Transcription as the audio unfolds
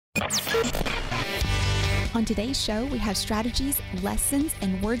On today's show, we have strategies, lessons,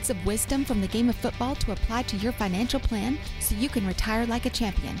 and words of wisdom from the game of football to apply to your financial plan so you can retire like a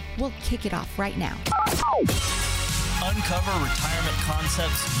champion. We'll kick it off right now. Uncover retirement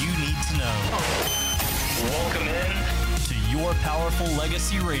concepts you need to know. Welcome in to Your Powerful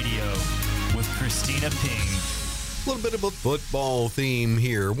Legacy Radio with Christina Ping. A little bit of a football theme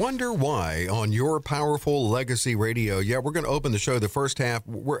here. Wonder why on Your Powerful Legacy Radio. Yeah, we're going to open the show the first half.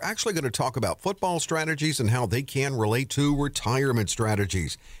 We're actually going to talk about football strategies and how they can relate to retirement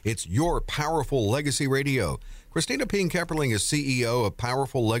strategies. It's Your Powerful Legacy Radio. Christina Ping Kepperling is CEO of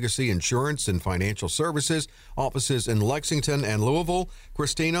Powerful Legacy Insurance and Financial Services, offices in Lexington and Louisville.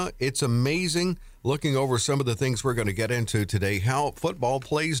 Christina, it's amazing looking over some of the things we're going to get into today, how football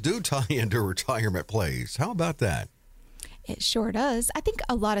plays do tie into retirement plays. How about that? It sure does. I think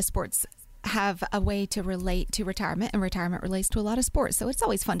a lot of sports have a way to relate to retirement, and retirement relates to a lot of sports. So it's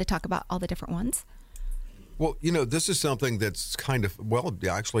always fun to talk about all the different ones. Well, you know, this is something that's kind of, well,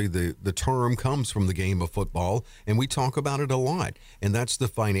 actually the term comes from the game of football, and we talk about it a lot, and that's the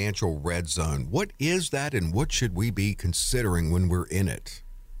financial red zone. What is that, and what should we be considering when we're in it?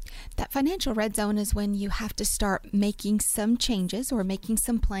 That financial red zone is when you have to start making some changes or making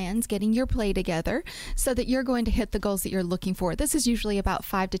some plans, getting your play together so that you're going to hit the goals that you're looking for. This is usually about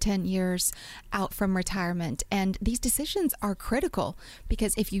 5 to 10 years out from retirement, and these decisions are critical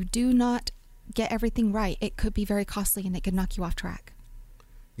because if you do not get everything right, it could be very costly and it could knock you off track.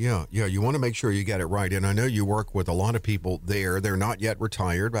 Yeah, you want to make sure you get it right. And I know you work with a lot of people there. They're not yet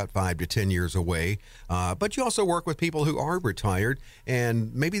retired, about 5 to 10 years away. But you also work with people who are retired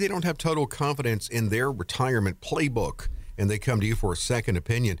and maybe they don't have total confidence in their retirement playbook, and they come to you for a second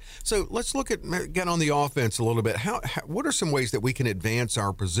opinion. So let's get on the offense a little bit. What are some ways that we can advance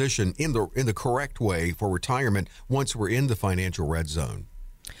our position in the correct way for retirement once we're in the financial red zone?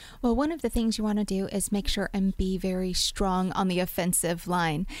 Well, one of the things you want to do is make sure and be very strong on the offensive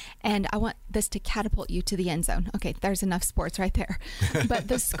line. And I want this to catapult you to the end zone. Okay, there's enough sports right there. But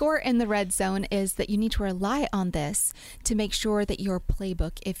the score in the red zone is that you need to rely on this to make sure that your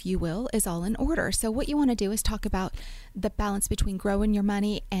playbook, if you will, is all in order. So what you want to do is talk about the balance between growing your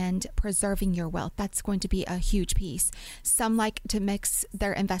money and preserving your wealth. That's going to be a huge piece. Some like to mix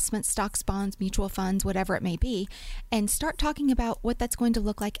their investments, stocks, bonds, mutual funds, whatever it may be, and start talking about what that's going to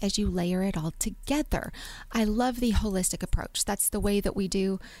look like as you layer it all together. I love the holistic approach. That's the way that we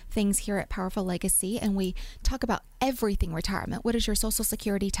do things here at Powerful Legacy, and we talk about everything retirement. What is your Social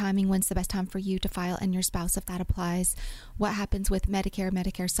Security timing? When's the best time for you to file and your spouse, if that applies? What happens with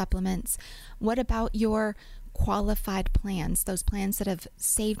Medicare supplements? What about your qualified plans, those plans that have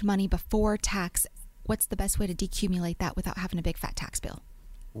saved money before tax? What's the best way to decumulate that without having a big fat tax bill?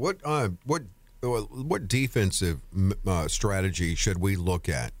 What defensive strategy should we look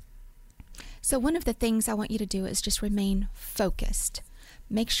at? So one of the things I want you to do is just remain focused.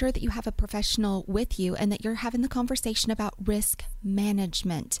 Make sure that you have a professional with you and that you're having the conversation about risk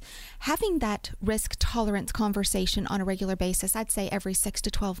management. Having that risk tolerance conversation on a regular basis, I'd say every 6 to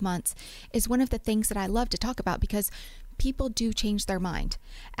 12 months, is one of the things that I love to talk about because people do change their mind.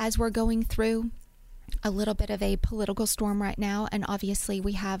 As we're going through a little bit of a political storm right now, and obviously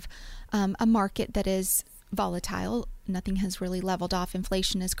we have a market that is volatile. Nothing has really leveled off.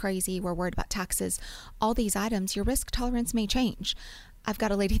 Inflation is crazy. We're worried about taxes. All these items, your risk tolerance may change. I've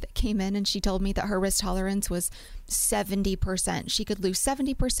got a lady that came in and she told me that her risk tolerance was 70%. She could lose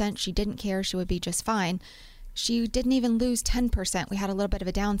 70%. She didn't care. She would be just fine. She didn't even lose 10%. We had a little bit of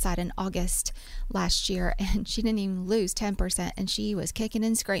a downside in August last year, and she didn't even lose 10%, and she was kicking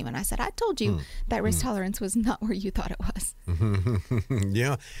and screaming. I said, I told you that risk tolerance was not where you thought it was.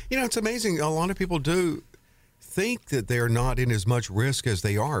 Yeah. You know, it's amazing. A lot of people do think that they're not in as much risk as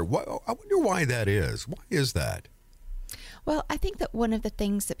they are. I wonder why that is. Why is that? Well, I think that one of the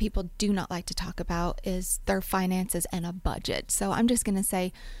things that people do not like to talk about is their finances and a budget. So I'm just going to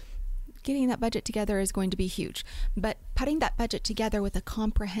say getting that budget together is going to be huge. But putting that budget together with a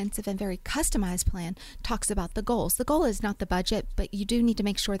comprehensive and very customized plan talks about the goals. The goal is not the budget, but you do need to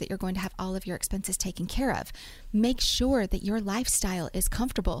make sure that you're going to have all of your expenses taken care of. Make sure that your lifestyle is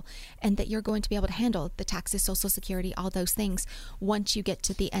comfortable and that you're going to be able to handle the taxes, Social Security, all those things once you get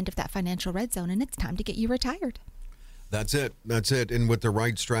to the end of that financial red zone and it's time to get you retired. That's it. And with the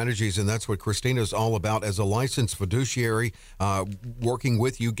right strategies, and that's what Christina's all about as a licensed fiduciary, working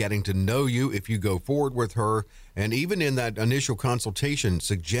with you, getting to know you. If you go forward with her, And even in that initial consultation,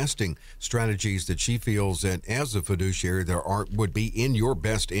 suggesting strategies that she feels that as a fiduciary would be in your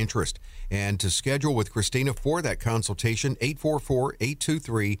best interest. And to schedule with Christina for that consultation,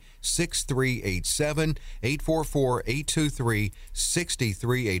 844-823-6387,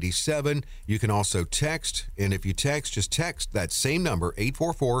 844-823-6387. You can also text, and if you text, just text that same number,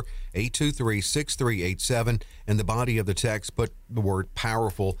 844-823-6387, and the body of the text, put the word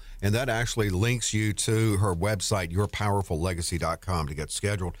powerful, and that actually links you to her website, yourpowerfullegacy.com, to get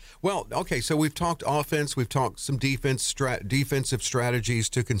scheduled. Well, okay, so we've talked offense, we've talked some defensive strategies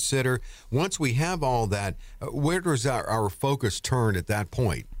to consider. Once we have all that, where does our focus turn at that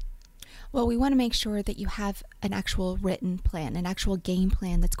point? Well, we want to make sure that you have an actual written plan, an actual game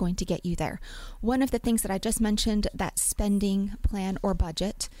plan that's going to get you there. One of the things that I just mentioned, that spending plan or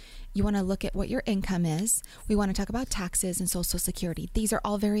budget, you want to look at what your income is. We want to talk about taxes and Social Security. These are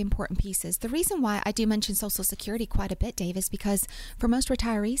all very important pieces. The reason why I do mention Social Security quite a bit, Dave, is because for most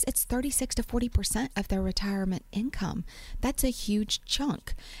retirees, it's 36 to 40% of their retirement income. That's a huge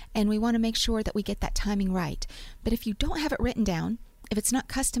chunk. And we want to make sure that we get that timing right. But if you don't have it written down, if it's not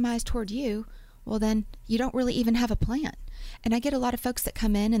customized toward you, well, then you don't really even have a plan. And I get a lot of folks that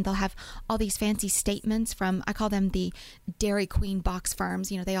come in and they'll have all these fancy statements from, I call them the Dairy Queen box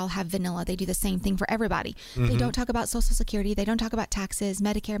firms. You know, they all have vanilla. They do the same thing for everybody. Mm-hmm. They don't talk about Social Security. They don't talk about taxes,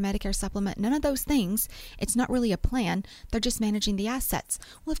 Medicare supplement, none of those things. It's not really a plan. They're just managing the assets.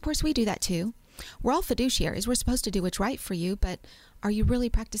 Well, of course, we do that too. We're all fiduciaries. We're supposed to do what's right for you, but are you really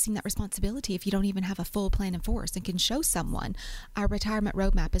practicing that responsibility if you don't even have a full plan in force and can show someone? Our retirement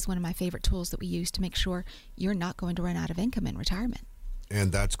roadmap is one of my favorite tools that we use to make sure you're not going to run out of income in retirement.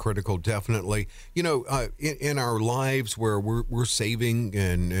 And that's critical, definitely. You know, in our lives where we're saving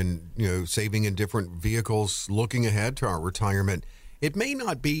and you know, saving in different vehicles, looking ahead to our retirement, it may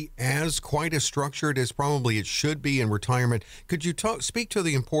not be quite as structured as probably it should be in retirement. Could you speak to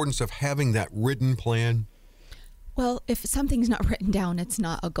the importance of having that written plan? Well, if something's not written down, it's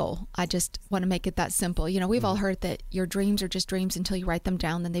not a goal. I just want to make it that simple. You know, we've all heard that your dreams are just dreams until you write them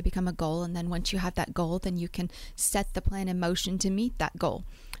down, then they become a goal. And then once you have that goal, then you can set the plan in motion to meet that goal.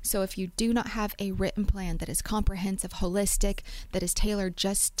 So if you do not have a written plan that is comprehensive, holistic, that is tailored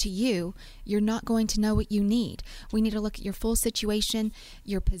just to you, you're not going to know what you need. We need to look at your full situation,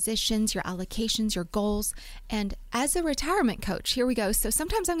 your positions, your allocations, your goals. And as a retirement coach, here we go. So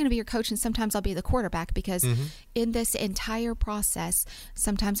sometimes I'm going to be your coach and sometimes I'll be the quarterback because in this entire process,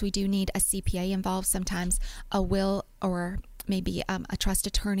 sometimes we do need a CPA involved, sometimes a will or maybe a trust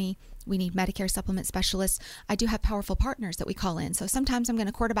attorney. We need Medicare supplement specialists. I do have powerful partners that we call in. So sometimes I'm going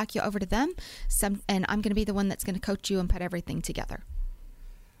to quarterback you over to them, and I'm going to be the one that's going to coach you and put everything together.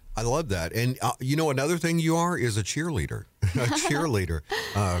 I love that. And you know, another thing you are is a cheerleader,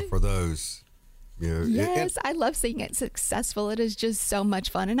 for those. You know, yes, I love seeing it successful. It is just so much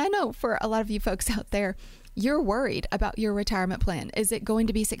fun. And I know for a lot of you folks out there, you're worried about your retirement plan. Is it going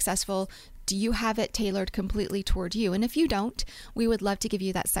to be successful? Do you have it tailored completely toward you? And if you don't, we would love to give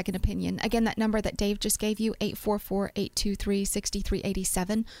you that second opinion. Again, that number that Dave just gave you,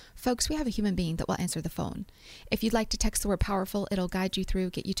 844-823-6387. Folks, we have a human being that will answer the phone. If you'd like to text the word powerful, it'll guide you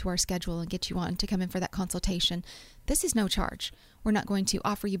through, get you to our schedule, and get you on to come in for that consultation. This is no charge. We're not going to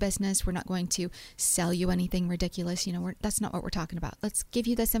offer you business. We're not going to sell you anything ridiculous. You know, that's not what we're talking about. Let's give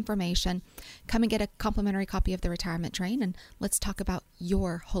you this information. Come and get a complimentary copy of the Retirement Train, and let's talk about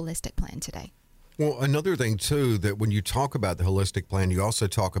your holistic plan today. Well, another thing, too, that when you talk about the holistic plan, you also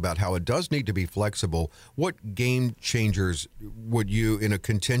talk about how it does need to be flexible. What game changers would you, in a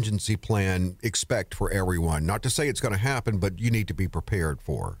contingency plan, expect for everyone? Not to say it's going to happen, but you need to be prepared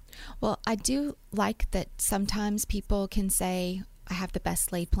for. Well, I do like that sometimes people can say, I have the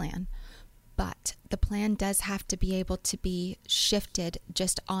best laid plan. But the plan does have to be able to be shifted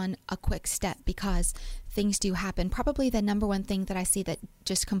just on a quick step because things do happen. Probably the number one thing that I see that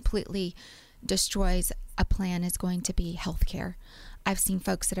just completely destroys a plan is going to be healthcare. I've seen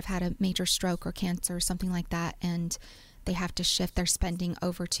folks that have had a major stroke or cancer or something like that, and they have to shift their spending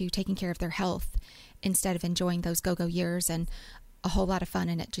over to taking care of their health instead of enjoying those go-go years and a whole lot of fun,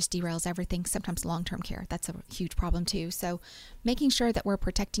 and it just derails everything. Sometimes long-term care, that's a huge problem too. So making sure that we're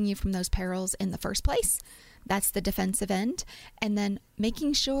protecting you from those perils in the first place, that's the defensive end. And then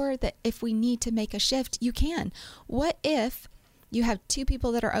making sure that if we need to make a shift, you can. What if you have two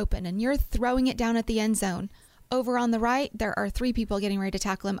people that are open and you're throwing it down at the end zone? Over on the right, there are three people getting ready to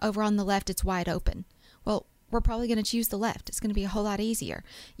tackle him. Over on the left, it's wide open. Well, we're probably going to choose the left. It's going to be a whole lot easier.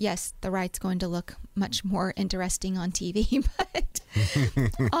 Yes, the right's going to look much more interesting on TV, but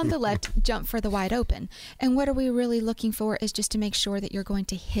on the left, jump for the wide open. And what are we really looking for is just to make sure that you're going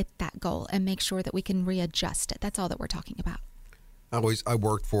to hit that goal and make sure that we can readjust it. That's all that we're talking about. I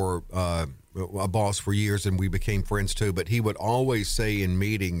worked for a boss for years, and we became friends too, but he would always say in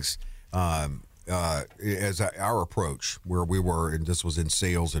meetings, as our approach where we were, and this was in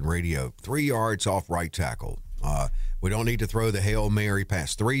sales and radio, 3 yards off right tackle. We don't need to throw the Hail Mary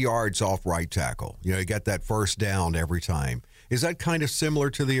pass. 3 yards off right tackle. You get that first down every time. Is that kind of similar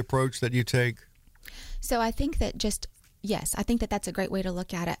to the approach that you take? So I think that yes, I think that that's a great way to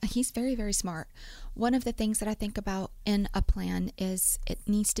look at it. He's very, very smart. One of the things that I think about in a plan is it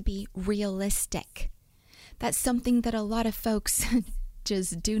needs to be realistic. That's something that a lot of folks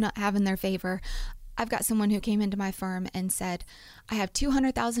just do not have in their favor. I've got someone who came into my firm and said, I have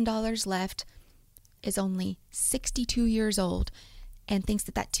 $200,000 left, is only 62 years old, and thinks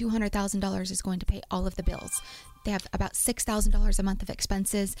that $200,000 is going to pay all of the bills. They have about $6,000 a month of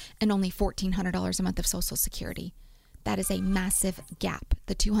expenses and only $1,400 a month of Social Security. That is a massive gap.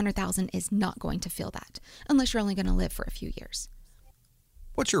 The $200,000 is not going to fill that unless you're only going to live for a few years.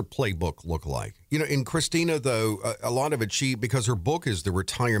 What's your playbook look like? In Christina, though, a lot of it, because her book is The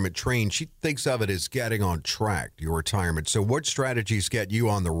Retirement Train, she thinks of it as getting on track, your retirement. So what strategies get you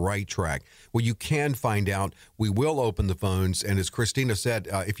on the right track? Well, you can find out. We will open the phones. And as Christina said,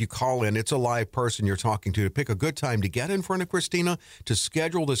 if you call in, it's a live person you're talking to pick a good time to get in front of Christina to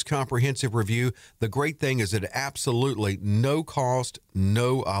schedule this comprehensive review. The great thing is that absolutely no cost,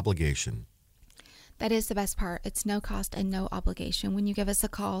 no obligation. That is the best part. It's no cost and no obligation. When you give us a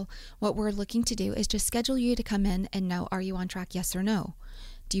call, what we're looking to do is just schedule you to come in and know, are you on track, yes or no?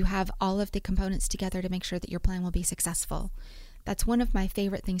 Do you have all of the components together to make sure that your plan will be successful? That's one of my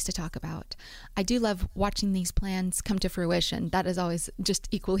favorite things to talk about. I do love watching these plans come to fruition. That is always just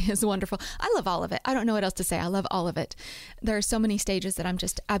equally as wonderful. I love all of it. I don't know what else to say. I love all of it. There are so many stages that I'm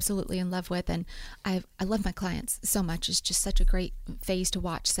just absolutely in love with, and I love my clients so much. It's just such a great phase to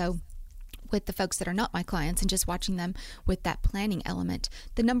watch. So with the folks that are not my clients and just watching them with that planning element,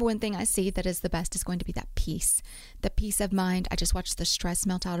 the number one thing I see that is the best is going to be that peace of mind. I just watch the stress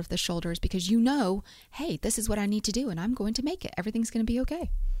melt out of the shoulders because hey, this is what I need to do and I'm going to make it. Everything's going to be okay.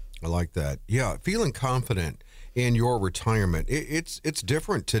 I like that. Yeah, feeling confident in your retirement. It's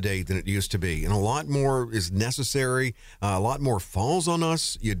different today than it used to be, and a lot more is necessary. A lot more falls on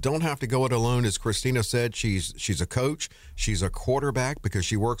us. You don't have to go it alone. As Christina said, she's a coach. She's a quarterback because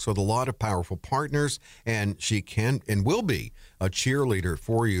she works with a lot of powerful partners, and she can and will be a cheerleader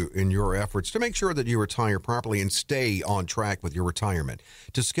for you in your efforts to make sure that you retire properly and stay on track with your retirement.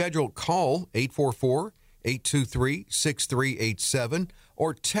 To schedule, call 844-823-6387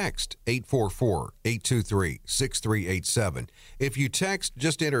 or text 844-823-6387. If you text,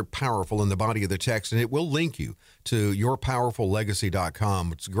 just enter POWERFUL in the body of the text, and it will link you to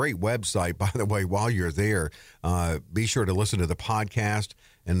yourpowerfullegacy.com. It's a great website, by the way. While you're there, be sure to listen to the podcast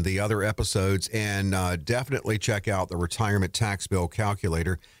and the other episodes, and definitely check out the retirement tax bill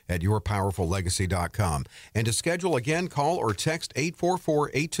calculator at yourpowerfullegacy.com. And to schedule, again, call or text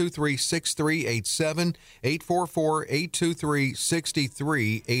 844-823-6387,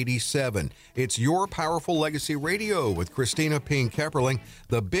 844-823-6387. It's Your Powerful Legacy Radio with Christina Ping-Kepperling.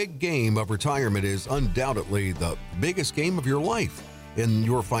 The big game of retirement is undoubtedly the biggest game of your life in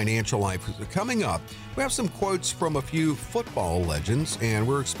your financial life. Coming up, we have some quotes from a few football legends, and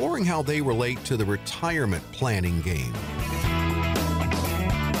we're exploring how they relate to the retirement planning game.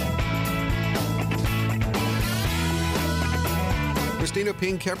 Christina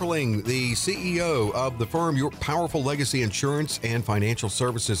Ping-Kepperling, the CEO of the firm Your Powerful Legacy Insurance and Financial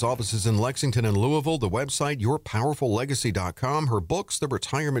Services, offices in Lexington and Louisville. The website, yourpowerfullegacy.com. Her books, The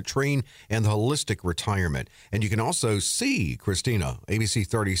Retirement Train and The Holistic Retirement. And you can also see Christina, ABC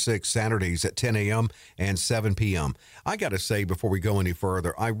 36, Saturdays at 10 a.m. and 7 p.m. I got to say, before we go any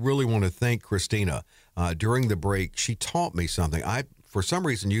further, I really want to thank Christina. During the break, she taught me something. I, for some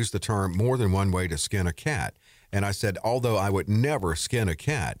reason, used the term more than one way to skin a cat. And I said, although I would never skin a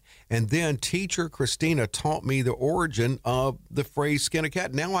cat. And then teacher Christina taught me the origin of the phrase skin a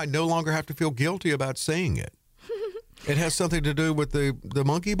cat. Now I no longer have to feel guilty about saying it. It has something to do with the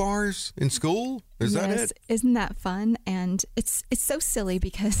monkey bars in school? Is that it? Isn't that fun? And it's so silly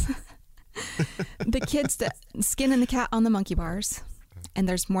because the kids that skinning the cat on the monkey bars, and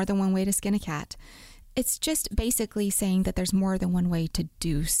there's more than one way to skin a cat. It's just basically saying that there's more than one way to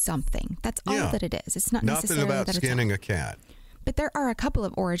do something. That's all that it is. It's not nothing necessarily about that skinning a cat. But there are a couple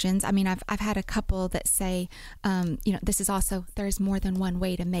of origins. I mean, I've had a couple that say, this is also, there's more than one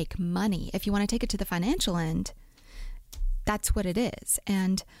way to make money. If you want to take it to the financial end, that's what it is.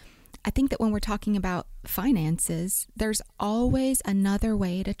 And I think that when we're talking about finances, there's always another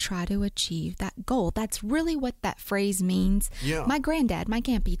way to try to achieve that goal. That's really what that phrase means. Yeah. My granddad, Mike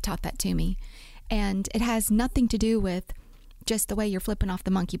Gampy, taught that to me. And it has nothing to do with just the way you're flipping off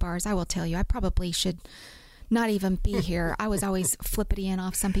the monkey bars. I will tell you, I probably should not even be here. I was always flippitying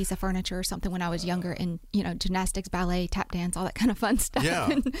off some piece of furniture or something when I was younger in, gymnastics, ballet, tap dance, all that kind of fun stuff. Yeah,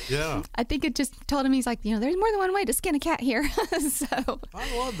 and yeah. I think it just told him, he's like, there's more than one way to skin a cat here. So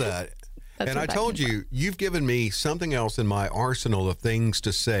I love that. That's And I told you, you've given me something else in my arsenal of things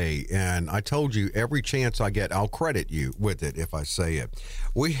to say. And I told you every chance I get, I'll credit you with it if I say it.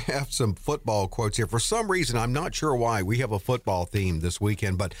 We have some football quotes here. For some reason, I'm not sure why, we have a football theme this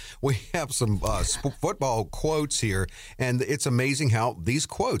weekend, but we have some football quotes here. And it's amazing how these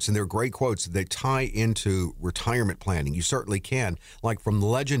quotes, and they're great quotes, they tie into retirement planning. You certainly can. Like from the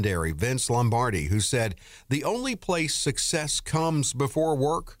legendary Vince Lombardi, who said, "The only place success comes before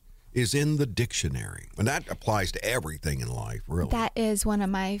work is in the dictionary." And that applies to everything in life, really. that is one of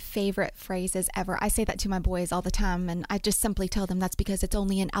my favorite phrases ever. I say that to my boys all the time, and I just simply tell them that's because it's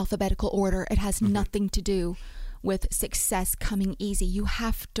only in alphabetical order. It has nothing to do with success coming easy. You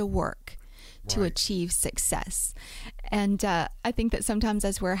have to work to achieve success. And I think that sometimes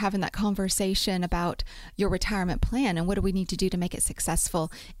as we're having that conversation about your retirement plan and what do we need to do to make it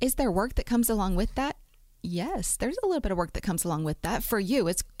successful, is there work that comes along with that? Yes, there's a little bit of work that comes along with that. For you,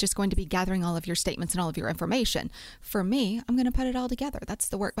 it's just going to be gathering all of your statements and all of your information. For me, I'm going to put it all together. That's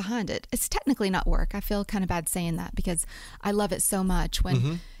the work behind it. It's technically not work. I feel kind of bad saying that because I love it so much.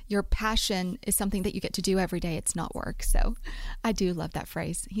 When your passion is something that you get to do every day, it's not work. So I do love that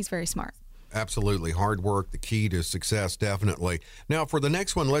phrase. He's very smart. Absolutely. Hard work, the key to success, definitely. Now, for the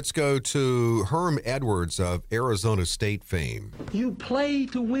next one, let's go to Herm Edwards of Arizona State fame. You play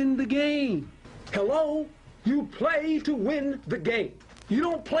to win the game. Hello? You play to win the game. You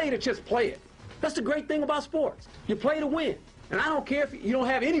don't play to just play it. That's the great thing about sports. You play to win. And I don't care if you don't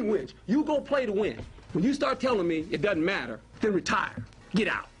have any wins. You go play to win. When you start telling me it doesn't matter, then retire. Get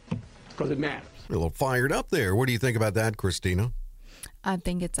out. Because it matters. A little fired up there. What do you think about that, Christina? I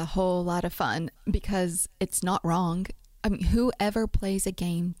think it's a whole lot of fun because it's not wrong. I mean, whoever plays a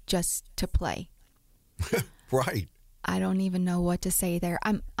game just to play? Right. I don't even know what to say there.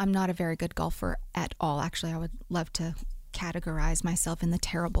 I'm not a very good golfer at all. Actually, I would love to categorize myself in the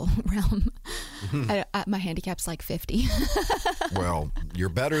terrible realm. My handicap's like 50. Well, you're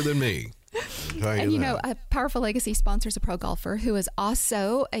better than me. And Powerful Legacy sponsors a pro golfer who is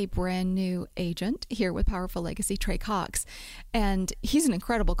also a brand new agent here with Powerful Legacy, Trey Cox. And he's an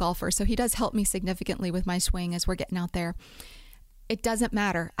incredible golfer, so he does help me significantly with my swing as we're getting out there. It doesn't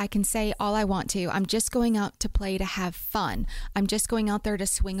matter. I can say all I want to. I'm just going out to play to have fun. I'm just going out there to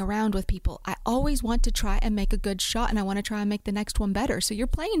swing around with people. I always want to try and make a good shot, and I want to try and make the next one better. So you're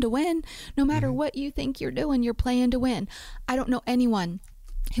playing to win. No matter what you think you're doing, you're playing to win. I don't know anyone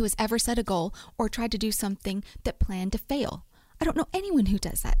who has ever set a goal or tried to do something that planned to fail. I don't know anyone who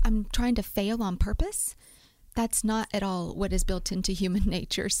does that. I'm trying to fail on purpose. That's not at all what is built into human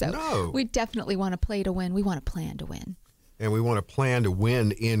nature. So we definitely want to play to win. We want to plan to win. And we want to plan to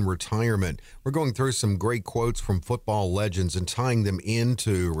win in retirement. We're going through some great quotes from football legends and tying them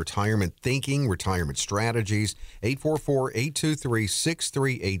into retirement thinking, retirement strategies.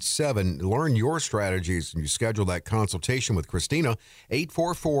 844-823-6387. Learn your strategies and you schedule that consultation with Christina.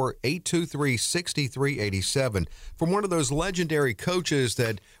 844-823-6387. From one of those legendary coaches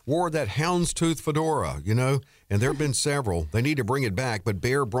that wore that houndstooth fedora, and there have been several. They need to bring it back, but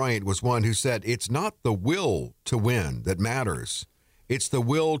Bear Bryant was one who said, "It's not the will to win that matters. It's the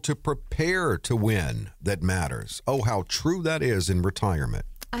will to prepare to win that matters." Oh, how true that is in retirement.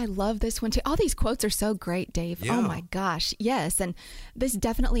 I love this one too. All these quotes are so great, Dave. Yeah. Oh my gosh. Yes. And this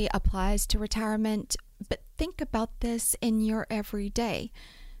definitely applies to retirement, but think about this in your everyday.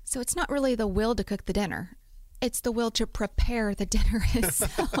 So it's not really the will to cook the dinner. It's the will to prepare the dinner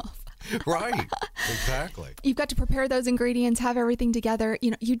itself. Right. Exactly. You've got to prepare those ingredients, have everything together.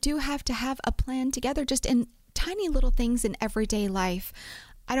 You do have to have a plan together just in tiny little things in everyday life.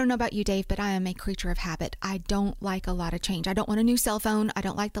 I don't know about you, Dave, but I am a creature of habit. I don't like a lot of change. I don't want a new cell phone. I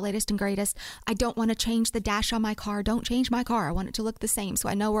don't like the latest and greatest. I don't want to change the dash on my car. Don't change my car. I want it to look the same so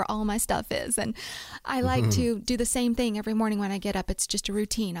I know where all my stuff is. And I like to do the same thing every morning when I get up. It's just a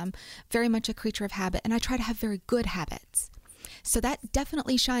routine. I'm very much a creature of habit, and I try to have very good habits. So that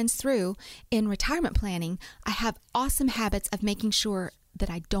definitely shines through in retirement planning. I have awesome habits of making sure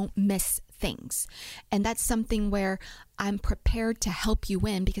that I don't miss things. And that's something where I'm prepared to help you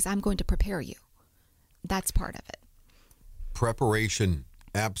win because I'm going to prepare you. That's part of it. Preparation,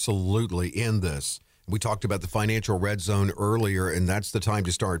 absolutely, in this. We talked about the financial red zone earlier, and that's the time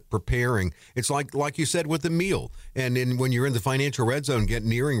to start preparing. It's like you said with the meal. And then when you're in the financial red zone,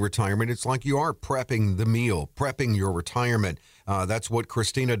 nearing retirement, it's like you are prepping the meal, prepping your retirement. That's what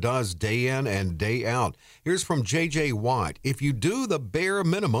Christina does day in and day out. Here's from J.J. Watt. If you do the bare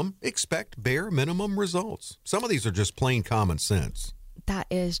minimum, expect bare minimum results. Some of these are just plain common sense. That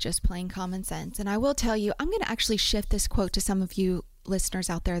is just plain common sense. And I will tell you, I'm going to actually shift this quote to some of you listeners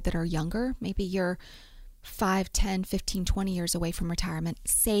out there that are younger. Maybe you're 5, 10, 15, 20 years away from retirement.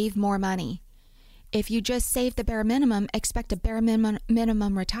 Save more money. If you just save the bare minimum, expect a bare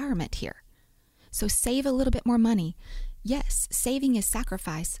minimum retirement here. So save a little bit more money. Yes, saving is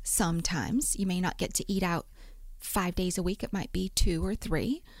sacrifice sometimes. You may not get to eat out 5 days a week. It might be 2 or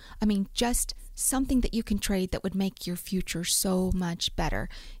 3. I mean, just something that you can trade that would make your future so much better.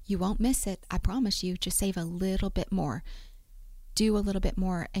 You won't miss it. I promise you. Just save a little bit more. Do a little bit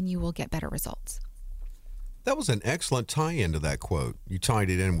more and you will get better results. That was an excellent tie-in to that quote. You tied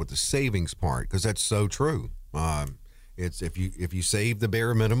it in with the savings part because that's so true. It's if you save the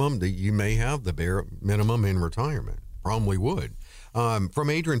bare minimum, you may have the bare minimum in retirement. Probably would. From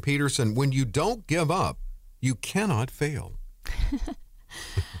Adrian Peterson, when you don't give up, you cannot fail.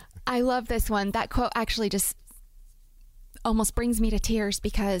 I love this one. That quote actually just almost brings me to tears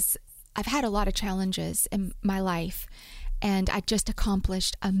because I've had a lot of challenges in my life. And I just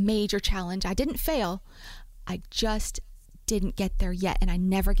accomplished a major challenge. I didn't fail. I just didn't get there yet. And I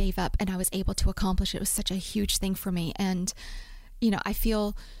never gave up. And I was able to accomplish it. It was such a huge thing for me. And, I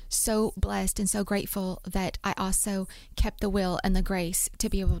feel so blessed and so grateful that I also kept the will and the grace to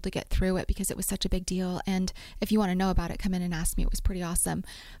be able to get through it because it was such a big deal. And if you want to know about it, come in and ask me. It was pretty awesome.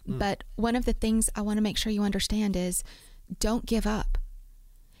 But one of the things I want to make sure you understand is don't give up.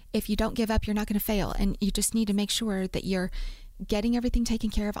 If you don't give up, you're not going to fail. And you just need to make sure that you're getting everything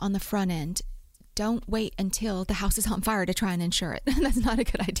taken care of on the front end. Don't wait until the house is on fire to try and insure it. That's not a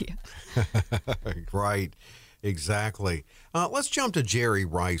good idea. Right. Exactly. Let's jump to Jerry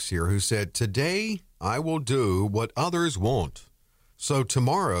Rice here, who said, today I will do what others won't. So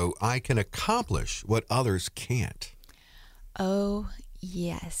tomorrow I can accomplish what others can't. Oh,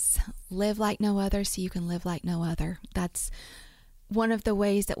 yes. Live like no other so you can live like no other. That's one of the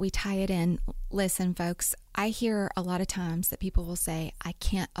ways that we tie it in. Listen, folks, I hear a lot of times that people will say, I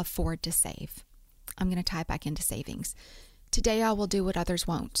can't afford to save. I'm going to tie it back into savings. Today I will do what others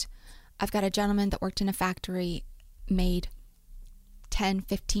won't. I've got a gentleman that worked in a factory, made $10,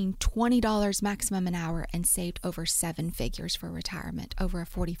 $15, $20 maximum an hour and saved over 7 figures for retirement over a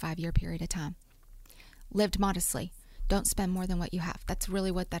 45-year period of time. Lived modestly. Don't spend more than what you have. That's really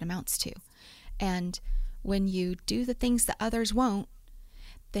what that amounts to. And when you do the things that others won't,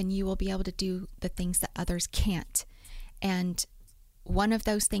 then you will be able to do the things that others can't. And one of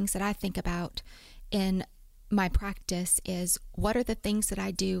those things that I think about in my practice is, what are the things that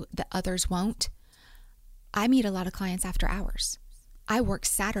I do that others won't? I meet a lot of clients after hours. I work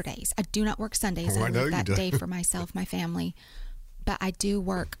Saturdays. I do not work Sundays. I leave that day for myself, my family. But I do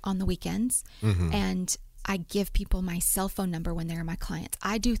work on the weekends. Mm-hmm. And I give people my cell phone number when they're my clients.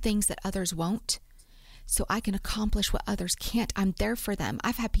 I do things that others won't, so I can accomplish what others can't. I'm there for them.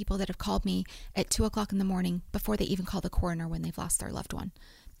 I've had people that have called me at 2 o'clock in the morning before they even call the coroner when they've lost their loved one.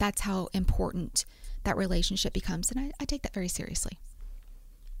 That's how important that relationship becomes. And I take that very seriously.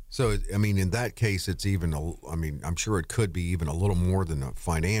 So, I mean, in that case, it's even, I'm sure it could be even a little more than a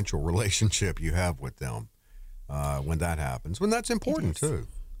financial relationship you have with them when that happens. When that's important, too.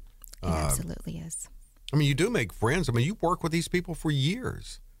 It absolutely is. I mean, you do make friends. I mean, you work with these people for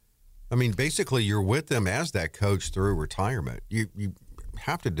years. I mean, basically, you're with them as that coach through retirement. You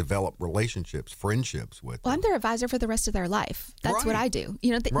have to develop relationships, friendships with them. Well, I'm their advisor for the rest of their life. That's what I do.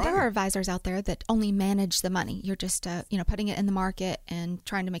 There are advisors out there that only manage the money. You're just, putting it in the market and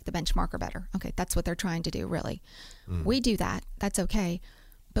trying to make the benchmarker better. Okay, that's what they're trying to do, really. We do that. That's okay.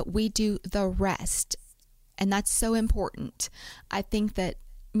 But we do the rest. And that's so important. I think that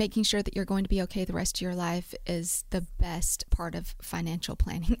making sure that you're going to be okay the rest of your life is the best part of financial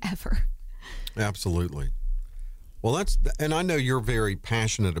planning ever. Absolutely. Well, and I know you're very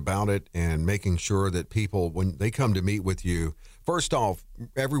passionate about it and making sure that people, when they come to meet with you, first off,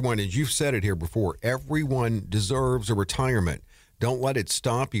 everyone, as you've said it here before, everyone deserves a retirement. Don't let it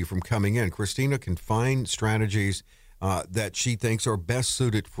stop you from coming in. Christina can find strategies that she thinks are best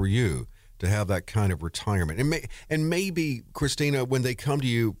suited for you to have that kind of retirement. And maybe, Christina, when they come to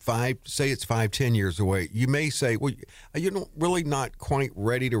you 10 years away, you may say, well, you're really not quite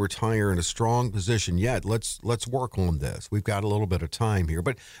ready to retire in a strong position yet. Let's work on this. We've got a little bit of time here.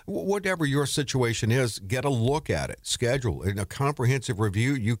 But whatever your situation is, get a look at it. Schedule a comprehensive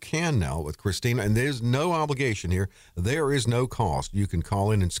review. You can now with Christina, and there's no obligation here. There is no cost. You can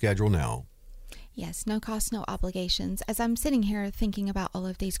call in and schedule now. Yes, no cost, no obligations. As I'm sitting here thinking about all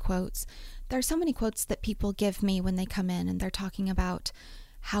of these quotes, there are so many quotes that people give me when they come in and they're talking about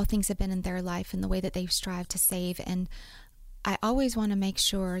how things have been in their life and the way that they've strived to save. And I always want to make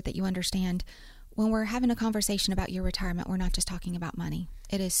sure that you understand when we're having a conversation about your retirement, we're not just talking about money.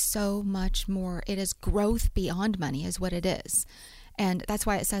 It is so much more. It is growth beyond money is what it is. And that's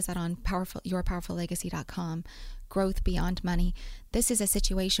why it says that on yourpowerfullegacy.com, growth beyond money. This is a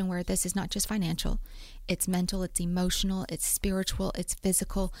situation where this is not just financial. It's mental, it's emotional, it's spiritual, it's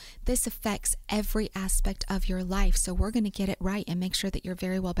physical. This affects every aspect of your life. So we're going to get it right and make sure that you're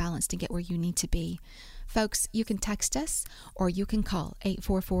very well balanced and get where you need to be. Folks, you can text us or you can call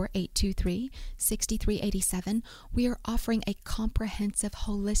 844-823-6387. We are offering a comprehensive,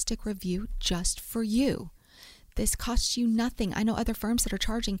 holistic review just for you. This costs you nothing. I know other firms that are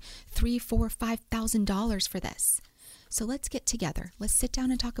charging $3,000, $4,000, $5,000 for this. So let's get together. Let's sit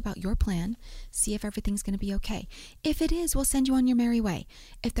down and talk about your plan, see if everything's going to be okay. If it is, we'll send you on your merry way.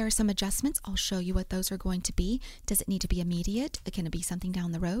 If there are some adjustments, I'll show you what those are going to be. Does it need to be immediate? Can it be something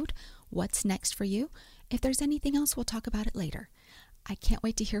down the road? What's next for you? If there's anything else, we'll talk about it later. I can't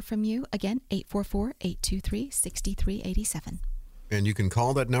wait to hear from you. Again, 844-823-6387. And you can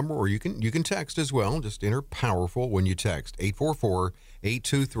call that number or you can text as well. Just enter POWERFUL when you text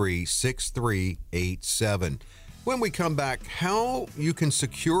 844-823-6387. When we come back, how you can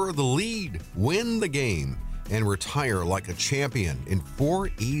secure the lead, win the game, and retire like a champion in 4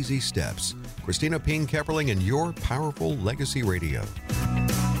 easy steps. Christina Ping-Kepperling and Your Powerful Legacy Radio.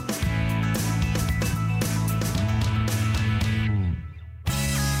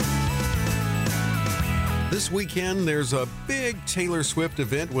 This weekend, there's a big Taylor Swift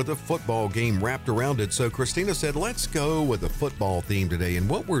event with a football game wrapped around it. So Christina said, let's go with a football theme today. And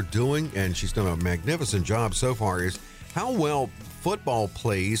what we're doing, and she's done a magnificent job so far, is how well football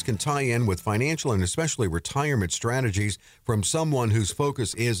plays can tie in with financial and especially retirement strategies from someone whose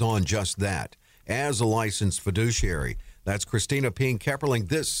focus is on just that, as a licensed fiduciary. That's Christina Ping-Kepperling.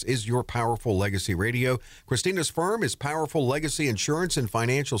 This is Your Powerful Legacy Radio. Christina's firm is Powerful Legacy Insurance and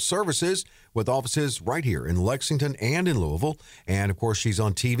Financial Services with offices right here in Lexington and in Louisville. And, of course, she's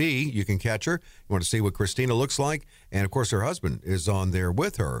on TV. You can catch her. You want to see what Christina looks like. And, of course, her husband is on there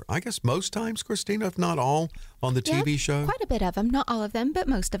with her. I guess most times, Christina, if not all, on the TV show. Quite a bit of them. Not all of them, but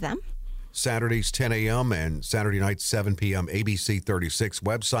most of them. Saturdays, 10 a.m. and Saturday nights, 7 p.m. ABC 36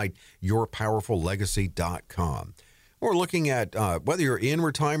 website, yourpowerfullegacy.com. We're looking at whether you're in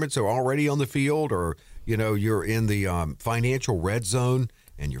retirement, so already on the field, or you're in the financial red zone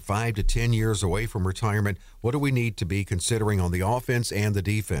and you're 5 to 10 years away from retirement. What do we need to be considering on the offense and the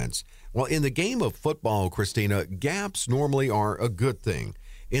defense? Well, in the game of football, Christina, gaps normally are a good thing.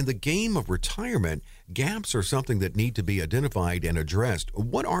 In the game of retirement, gaps are something that need to be identified and addressed.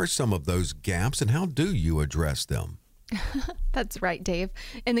 What are some of those gaps and how do you address them? That's right, Dave.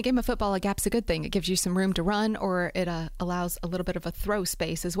 In the game of football, a gap's a good thing. It gives you some room to run, or it allows a little bit of a throw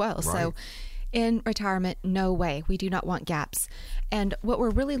space as well. Right. So in retirement, no way. We do not want gaps. And what we're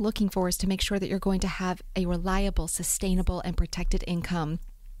really looking for is to make sure that you're going to have a reliable, sustainable, and protected income.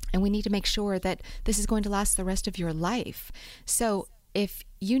 And we need to make sure that this is going to last the rest of your life. So if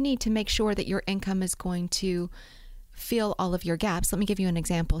you need to make sure that your income is going to fill all of your gaps. Let me give you an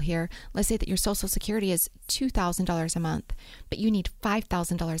example here. Let's say that your Social Security is $2,000 a month, but you need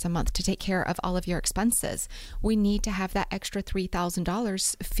 $5,000 a month to take care of all of your expenses. We need to have that extra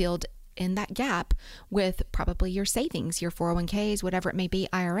 $3,000 filled in that gap with probably your savings, your 401ks, whatever it may be,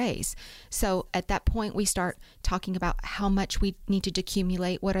 IRAs. So at that point, we start talking about how much we need to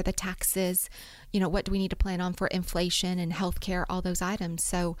decumulate, what are the taxes, what do we need to plan on for inflation and healthcare, all those items.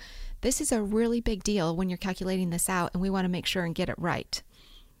 So this is a really big deal when you're calculating this out, and we want to make sure and get it right.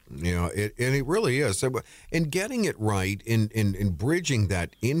 Yeah, it really is. So in getting it right, in bridging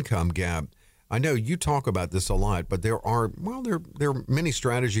that income gap, I know you talk about this a lot, but there are many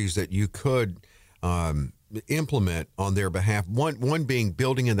strategies that you could implement on their behalf. One being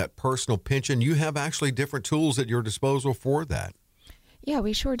building in that personal pension. You have actually different tools at your disposal for that. Yeah,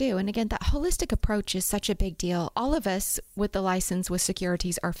 we sure do. And again, that holistic approach is such a big deal. All of us with the license with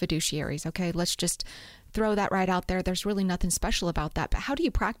securities are fiduciaries, okay? Let's just throw that right out there. There's really nothing special about that. But how do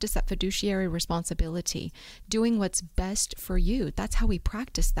you practice that fiduciary responsibility? Doing what's best for you. That's how we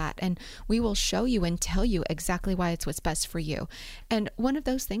practice that. And we will show you and tell you exactly why it's what's best for you. And one of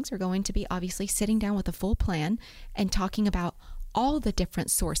those things are going to be obviously sitting down with a full plan and talking about all the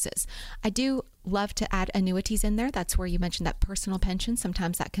different sources. I do love to add annuities in there. That's where you mentioned that personal pension.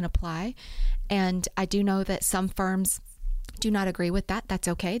 Sometimes that can apply. And I do know that some firms do not agree with that. That's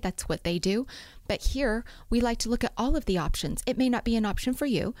okay. That's what they do. But here we like to look at all of the options. It may not be an option for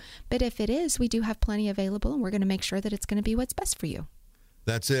you, but if it is, we do have plenty available, and we're going to make sure that it's going to be what's best for you.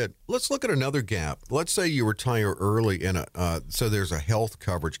 That's it. Let's look at another gap. Let's say you retire early so there's a health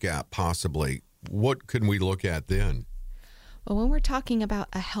coverage gap possibly. What can we look at then? Well, when we're talking about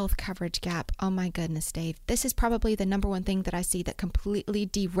a health coverage gap, oh my goodness, Dave, this is probably the number one thing that I see that completely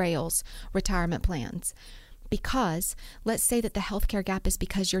derails retirement plans. Because let's say that the healthcare gap is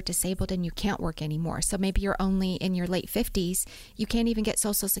because you're disabled and you can't work anymore. So maybe you're only in your late 50s. You can't even get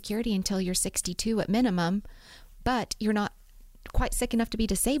Social Security until you're 62 at minimum, but you're not quite sick enough to be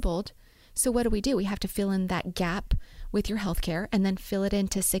disabled. So what do? We have to fill in that gap with your healthcare and then fill it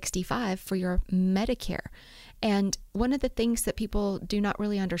into 65 for your Medicare. And one of the things that people do not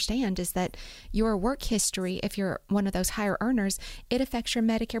really understand is that your work history, if you're one of those higher earners, it affects your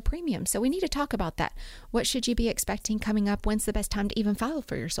Medicare premium. So we need to talk about that. What should you be expecting coming up? When's the best time to even file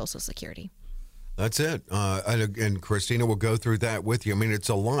for your Social Security? That's it. And Christina will go through that with you. I mean, it's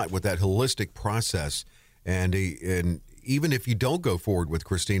a lot with that holistic process. And even if you don't go forward with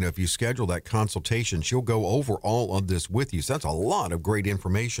Christina, if you schedule that consultation, she'll go over all of this with you. So that's a lot of great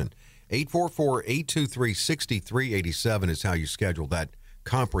information. 844-823-6387 is how you schedule that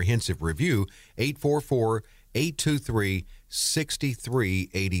comprehensive review.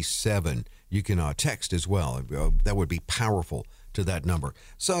 844-823-6387. You can text as well. That would be powerful to that number.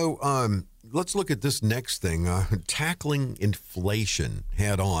 So let's look at this next thing, tackling inflation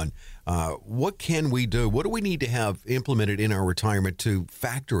head on. What can we do? What do we need to have implemented in our retirement to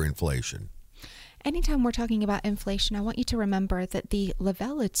factor inflation? Anytime we're talking about inflation, I want you to remember that the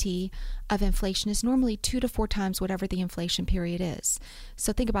levelity of inflation is normally 2 to 4 times whatever the inflation period is.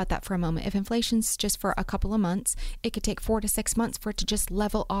 So think about that for a moment. If inflation's just for a couple of months, it could take 4 to 6 months for it to just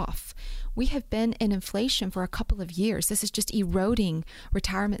level off. We have been in inflation for a couple of years. This is just eroding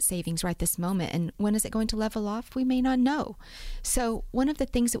retirement savings right this moment. And when is it going to level off? We may not know. So one of the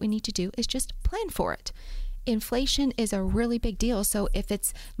things that we need to do is just plan for it. Inflation is a really big deal. So if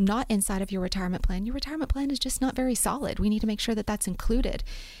it's not inside of your retirement plan is just not very solid. We need to make sure that that's included.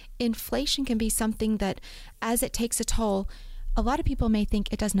 Inflation can be something that, as it takes a toll, a lot of people may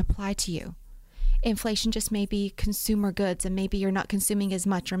think it doesn't apply to you. Inflation just may be consumer goods and maybe you're not consuming as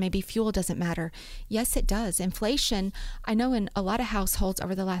much, or maybe fuel doesn't matter. Yes, it does. Inflation, I know in a lot of households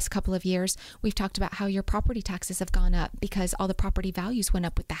over the last couple of years, we've talked about how your property taxes have gone up because all the property values went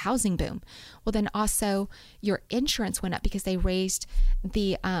up with the housing boom. Well, then also your insurance went up because they raised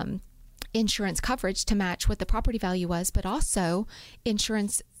the insurance coverage to match what the property value was, but also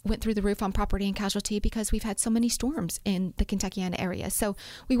insurance went through the roof on property and casualty because we've had so many storms in the Kentuckiana area. So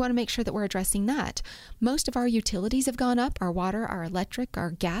we want to make sure that we're addressing that. Most of our utilities have gone up, our water, our electric, our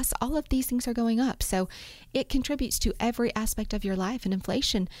gas, all of these things are going up. So it contributes to every aspect of your life. And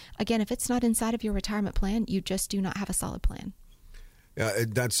inflation, again, if it's not inside of your retirement plan, you just do not have a solid plan.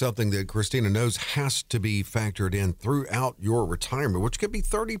 That's something that Christina knows has to be factored in throughout your retirement, which could be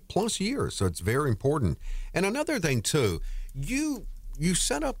 30 plus years. So it's very important. And another thing too, you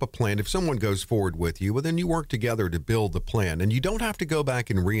set up a plan. If someone goes forward with you, well, then you work together to build the plan, and you don't have to go back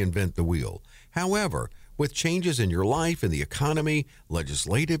and reinvent the wheel. However, with changes in your life and the economy,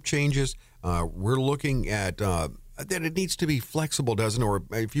 legislative changes, we're looking at that it needs to be flexible, doesn't it? Or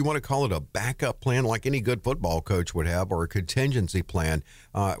if you want to call it a backup plan like any good football coach would have, or a contingency plan.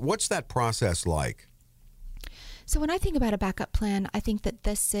 What's that process like? So when I think about a backup plan, I think that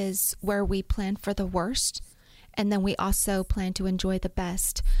this is where we plan for the worst, and then we also plan to enjoy the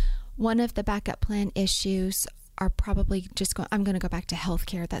best. One of the backup plan issues are probably I'm going to go back to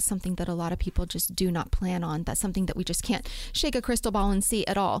healthcare. That's something that a lot of people just do not plan on. That's something that we just can't shake a crystal ball and see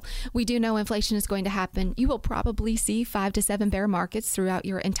at all. We do know inflation is going to happen. You will probably see 5 to 7 bear markets throughout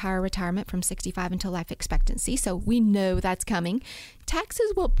your entire retirement from 65 until life expectancy. So we know that's coming.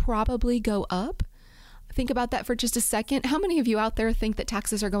 Taxes will probably go up. Think about that for just a second. How many of you out there think that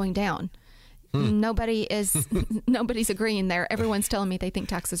taxes are going down? Nobody's agreeing there. Everyone's telling me they think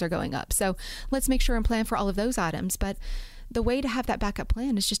taxes are going up. So let's make sure and plan for all of those items. But the way to have that backup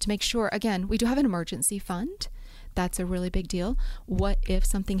plan is just to make sure, again, we do have an emergency fund. That's a really big deal. What if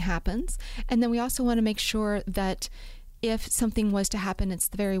something happens? And then we also want to make sure that if something was to happen, it's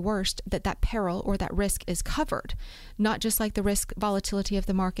the very worst, that peril or that risk is covered. Not just like the risk, volatility of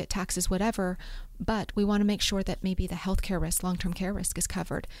the market, taxes, whatever, but we want to make sure that maybe the healthcare risk, long-term care risk is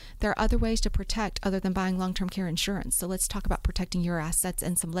covered. There are other ways to protect other than buying long-term care insurance. So let's talk about protecting your assets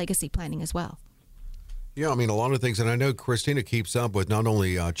and some legacy planning as well. Yeah, I mean, a lot of things. And I know Christina keeps up with not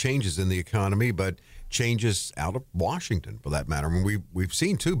only changes in the economy, but changes out of Washington, for that matter. I mean, we've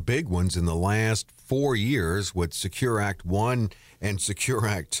seen two big ones in the last 4 years with Secure Act 1 and Secure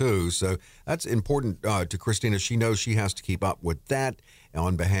Act 2. So that's important to Christina. She knows she has to keep up with that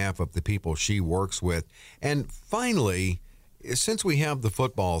on behalf of the people she works with. And finally, since we have the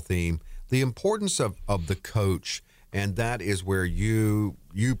football theme, the importance of the coach. And that is where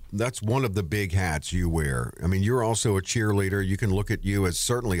that's one of the big hats you wear. I mean, you're also a cheerleader. You can look at you as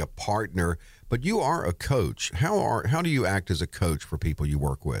certainly a partner, but you are a coach. How do you act as a coach for people you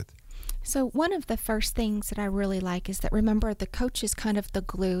work with? So one of the first things that I really like is that, remember, the coach is kind of the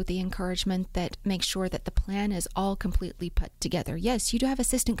glue, the encouragement that makes sure that the plan is all completely put together. Yes, you do have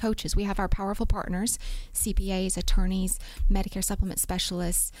assistant coaches. We have our powerful partners, CPAs, attorneys, Medicare supplement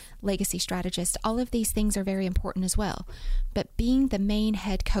specialists, legacy strategists. All of these things are very important as well. But being the main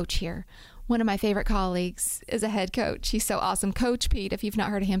head coach here, one of my favorite colleagues is a head coach. He's so awesome. Coach Pete, if you've not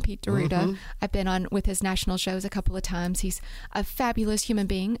heard of him, Pete D'Arruda. Mm-hmm. I've been on with his national shows a couple of times. He's a fabulous human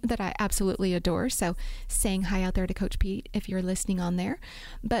being that I absolutely adore. So saying hi out there to Coach Pete if you're listening on there.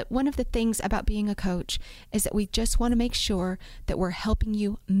 But one of the things about being a coach is that we just want to make sure that we're helping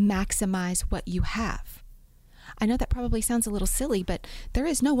you maximize what you have. I know that probably sounds a little silly, but there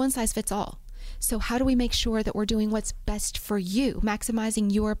is no one size fits all. So how do we make sure that we're doing what's best for you,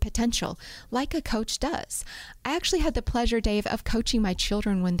 maximizing your potential, like a coach does? I actually had the pleasure, Dave, of coaching my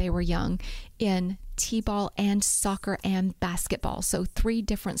children when they were young in t-ball and soccer and basketball, so 3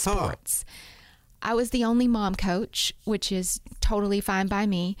 different sports. I was the only mom coach, which is totally fine by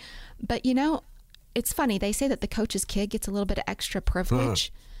me. But, you know, it's funny. They say that the coach's kid gets a little bit of extra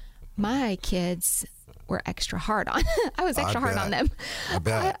privilege. My kids were extra hard on. I was extra hard on them. I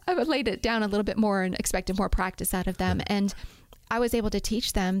bet. I would laid it down a little bit more and expected more practice out of them. And I was able to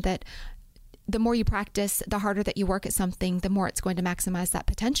teach them that the more you practice, the harder that you work at something, the more it's going to maximize that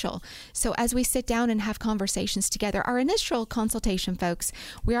potential. So as we sit down and have conversations together, our initial consultation, folks,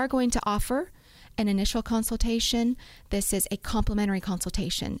 we are going to offer an initial consultation. This is a complimentary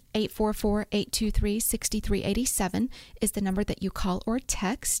consultation. 844-823-6387 is the number that you call or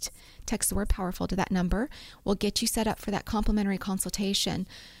text. Text the word powerful to that number. We'll get you set up for that complimentary consultation.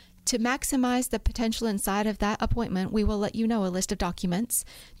 To maximize the potential inside of that appointment, we will let you know a list of documents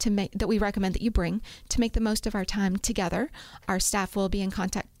that we recommend that you bring to make the most of our time together. Our staff will be in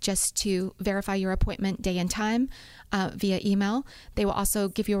contact just to verify your appointment day and time via email. They will also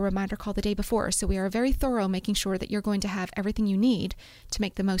give you a reminder call the day before. So we are very thorough, making sure that you're going to have everything you need to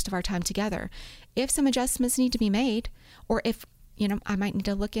make the most of our time together. If some adjustments need to be made, or if I might need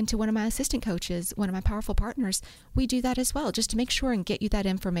to look into one of my assistant coaches, one of my powerful partners, we do that as well, just to make sure and get you that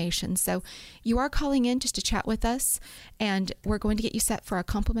information. So you are calling in just to chat with us, and we're going to get you set for a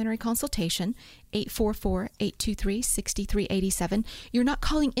complimentary consultation, 844-823-6387. You're not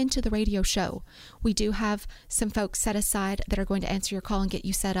calling into the radio show. We do have some folks set aside that are going to answer your call and get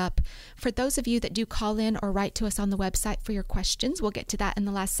you set up. For those of you that do call in or write to us on the website for your questions, we'll get to that in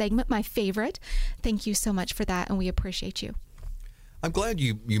the last segment, my favorite. Thank you so much for that, and we appreciate you. I'm glad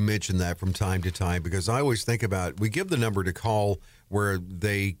you mentioned that from time to time, because I always think about, we give the number to call where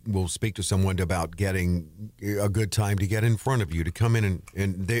they will speak to someone about getting a good time to get in front of you, to come in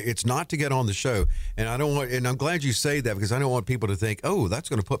and it's not to get on the show. And I'm glad you say that, because I don't want people to think, oh, that's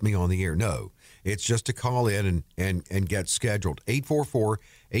going to put me on the air. No, it's just to call in and get scheduled.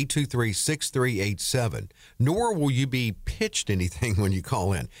 844-823-6387. Nor will you be pitched anything when you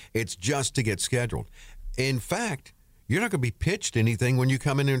call in. It's just to get scheduled. In fact, you're not going to be pitched anything when you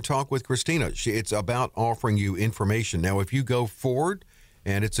come in and talk with Christina. It's about offering you information. Now, if you go forward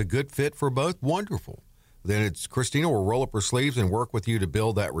and it's a good fit for both, wonderful. Then Christina will roll up her sleeves and work with you to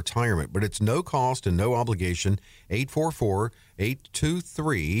build that retirement. But it's no cost and no obligation.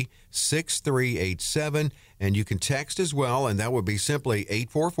 844-823-6387. And you can text as well, and that would be simply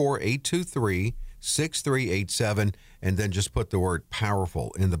 844-823-6387. And then just put the word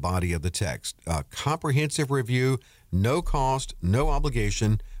powerful in the body of the text. Comprehensive review, no cost, no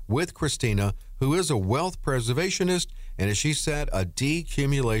obligation, with Christina, who is a wealth preservationist and, as she said, a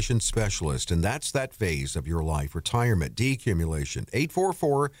decumulation specialist. And that's that phase of your life, retirement, decumulation.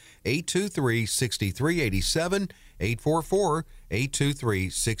 844-823-6387,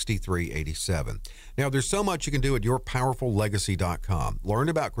 844-823-6387. Now, there's so much you can do at yourpowerfullegacy.com. Learn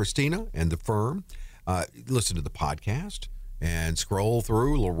about Christina and the firm. listen to the podcast and scroll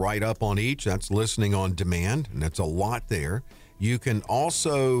through a little write up on each. That's listening on demand, and that's a lot there. You can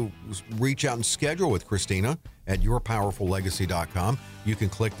also reach out and schedule with Christina at yourpowerfullegacy.com. You can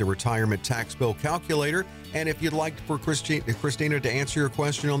click the retirement tax bill calculator. And if you'd like for Christina to answer your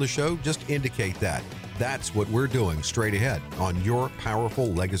question on the show, just indicate that. That's what we're doing straight ahead on Your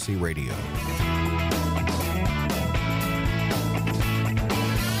Powerful Legacy Radio.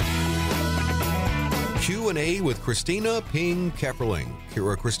 Q&A with Christina Ping-Kepperling.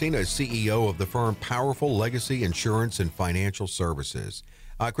 Christina is CEO of the firm Powerful Legacy Insurance and Financial Services.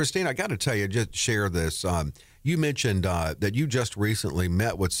 Christina, I got to tell you, just share this. You mentioned that you just recently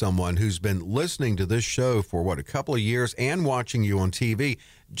met with someone who's been listening to this show for, a couple of years and watching you on TV,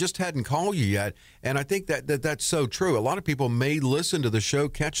 just hadn't called you yet. And I think that's so true. A lot of people may listen to the show,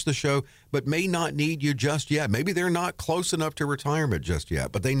 catch the show, but may not need you just yet. Maybe they're not close enough to retirement just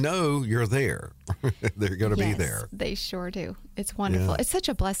yet, but they know you're there. They're going to be there. They sure do. It's wonderful. Yeah. It's such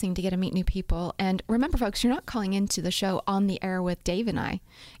a blessing to get to meet new people. And remember, folks, you're not calling into the show on the air with Dave and I.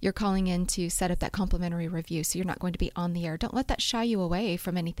 You're calling in to set up that complimentary review. So you're not going to be on the air. Don't let that shy you away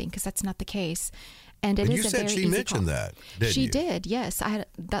from anything, because that's not the case. And it is a very easy call. You said she mentioned that, didn't you? She did, yes. I had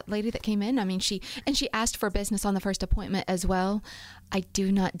that lady that came in. I mean, she asked for business on the first appointment as well. I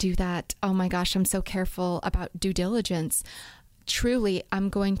do not do that. Oh my gosh, I'm so careful about due diligence. Truly,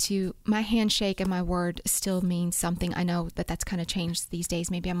 my handshake and my word still means something. I know that that's kind of changed these days.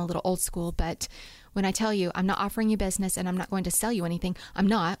 Maybe I'm a little old school, but when I tell you I'm not offering you business and I'm not going to sell you anything, I'm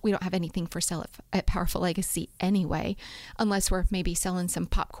not. We don't have anything for sale at Powerful Legacy anyway, unless we're maybe selling some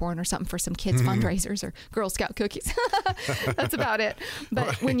popcorn or something for some kids' fundraisers or Girl Scout cookies. That's about it. But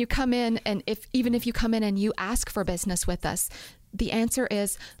right. When you come in, and even if you come in and you ask for business with us, the answer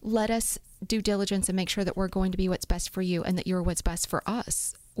is, let us do diligence and make sure that we're going to be what's best for you and that you're what's best for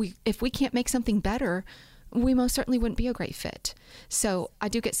us. If we can't make something better, we most certainly wouldn't be a great fit. So I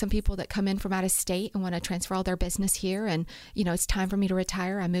do get some people that come in from out of state and want to transfer all their business here. And, it's time for me to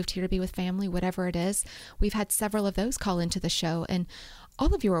retire. I moved here to be with family, whatever it is. We've had several of those call into the show, and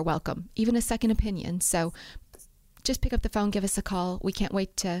all of you are welcome, even a second opinion. So just pick up the phone, give us a call. We can't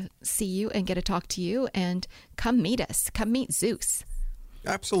wait to see you and get to talk to you, and come meet us. Come meet Zeus.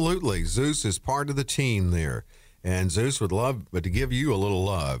 Absolutely. Zeus is part of the team there. And Zeus would love to give you a little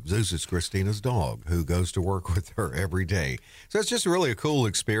love. Zeus is Christina's dog who goes to work with her every day. So it's just really a cool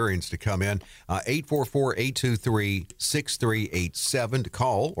experience to come in. 844-823-6387 to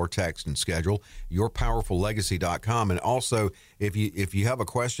call or text and schedule. yourpowerfullegacy.com. And also, if you have a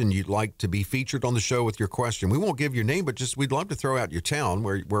question you'd like to be featured on the show with your question, we won't give your name, but we'd love to throw out your town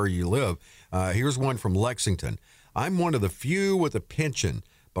where you live. Here's one from Lexington. I'm one of the few with a pension,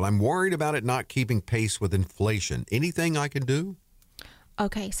 but I'm worried about it not keeping pace with inflation. Anything I can do?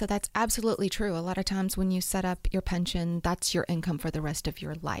 Okay, so that's absolutely true. A lot of times when you set up your pension, that's your income for the rest of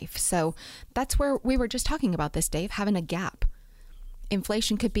your life. So that's where we were just talking about this, Dave, having a gap.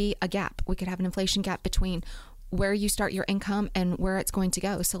 Inflation could be a gap. We could have an inflation gap between where you start your income and where it's going to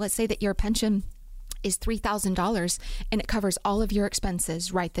go. So let's say that your pension is $3,000 and it covers all of your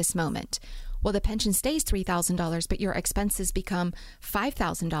expenses right this moment. Well, the pension stays $3,000, but your expenses become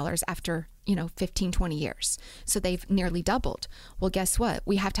 $5,000 after, 15, 20 years. So they've nearly doubled. Well, guess what?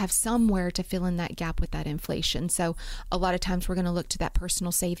 We have to have somewhere to fill in that gap with that inflation. So a lot of times we're going to look to that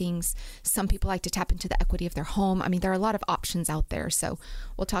personal savings. Some people like to tap into the equity of their home. I mean, there are a lot of options out there. So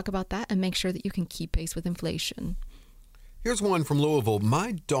we'll talk about that and make sure that you can keep pace with inflation. Here's one from Louisville.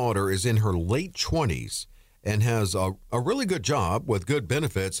 My daughter is in her late 20s and has a really good job with good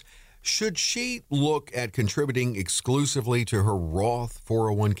benefits. Should she look at contributing exclusively to her Roth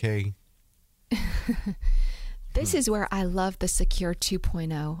 401k? This is where I love the Secure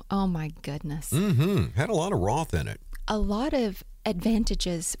 2.0. Oh, my goodness. Had a lot of Roth in it. A lot of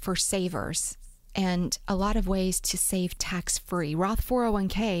advantages for savers and a lot of ways to save tax-free. Roth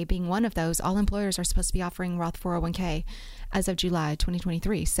 401k being one of those. All employers are supposed to be offering Roth 401k as of July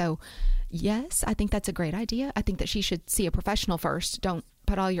 2023. So, yes, I think that's a great idea. I think that she should see a professional first. Don't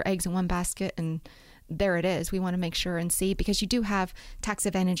put all your eggs in one basket and there it is. We want to make sure and see, because you do have tax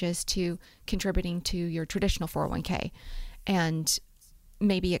advantages to contributing to your traditional 401k. And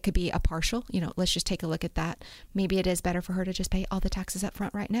maybe it could be a partial, let's just take a look at that. Maybe it is better for her to just pay all the taxes up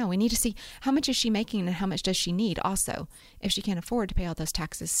front right now. We need to see how much is she making and how much does she need also. If she can't afford to pay all those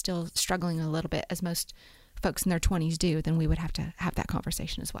taxes, still struggling a little bit, as most folks in their 20s do, then we would have to have that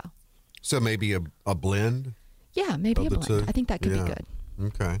conversation as well. So maybe a blend? Yeah, maybe a blend. I think that could be good.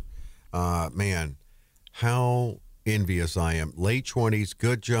 Okay. Man, how envious I am. Late 20s,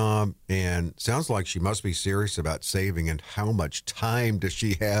 good job, and sounds like she must be serious about saving. And how much time does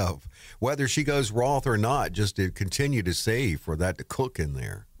she have? Whether she goes Roth or not, just to continue to save for that to cook in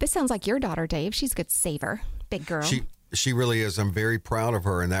there. This sounds like your daughter, Dave. She's a good saver. Big girl. She really is. I'm very proud of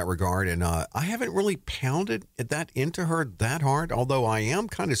her in that regard. And I haven't really pounded that into her that hard, although I am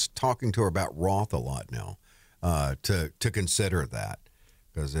kind of talking to her about Roth a lot now to consider that,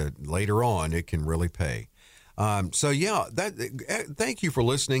 because later on it can really pay. Thank you for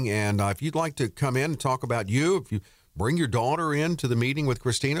listening. And if you'd like to come in and talk about if you bring your daughter into the meeting with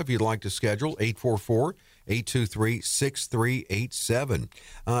Christina, if you'd like to schedule,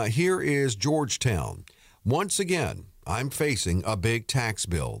 844-823-6387. Here is Georgetown. Once again, I'm facing a big tax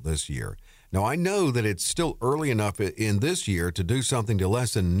bill this year. Now, I know that it's still early enough in this year to do something to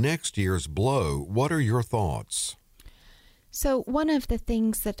lessen next year's blow. What are your thoughts? So one of the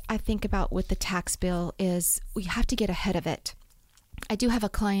things that I think about with the tax bill is we have to get ahead of it. I do have a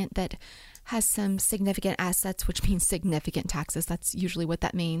client that has some significant assets, which means significant taxes. That's usually what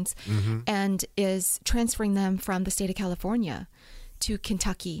that means, and is transferring them from the state of California to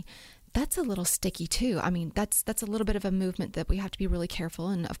Kentucky. That's a little sticky too. I mean, that's a little bit of a movement that we have to be really careful.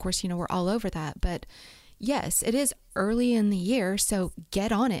 And of course, we're all over that. But yes, it is early in the year, so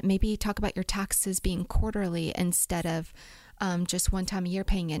get on it. Maybe talk about your taxes being quarterly instead of just one time a year,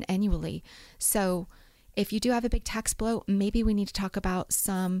 paying it annually. So if you do have a big tax blow, maybe we need to talk about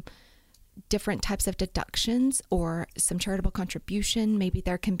some different types of deductions or some charitable contribution. Maybe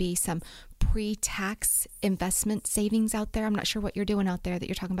there can be some pre-tax investment savings out there. I'm not sure what you're doing out there that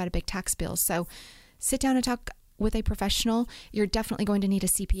you're talking about a big tax bill. So sit down and talk with a professional. You're definitely going to need a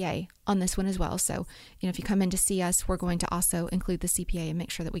CPA on this one as well. So, if you come in to see us, we're going to also include the CPA and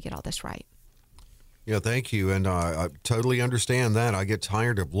make sure that we get all this right. Yeah, thank you. And I totally understand that. I get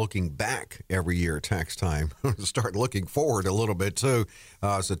tired of looking back every year at tax time. Start looking forward a little bit, too.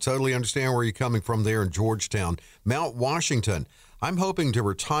 So totally understand where you're coming from there in Georgetown. Mount Washington, I'm hoping to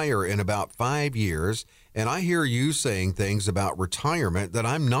retire in about 5 years, and I hear you saying things about retirement that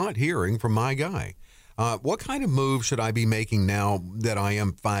I'm not hearing from my guy. What kind of move should I be making now that I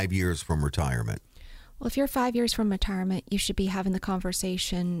am 5 years from retirement? Well, if you're 5 years from retirement, you should be having the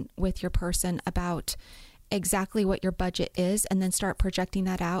conversation with your person about exactly what your budget is, and then start projecting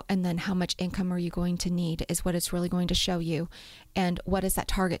that out. And then how much income are you going to need is what it's really going to show you. And what is that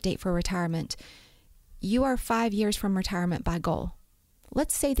target date for retirement? You are 5 years from retirement by goal.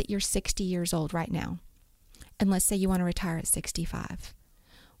 Let's say that you're 60 years old right now. And let's say you want to retire at 65.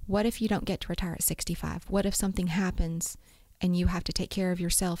 What if you don't get to retire at 65? What if something happens and you have to take care of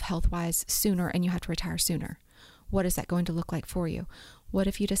yourself health-wise sooner and you have to retire sooner? What is that going to look like for you? What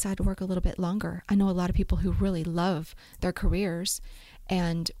if you decide to work a little bit longer? I know a lot of people who really love their careers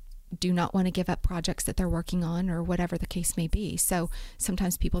and do not want to give up projects that they're working on or whatever the case may be. So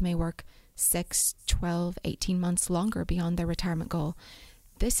sometimes people may work 6, 12, 18 months longer beyond their retirement goal.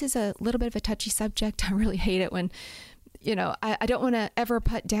 This is a little bit of a touchy subject. I really hate it when, I don't want to ever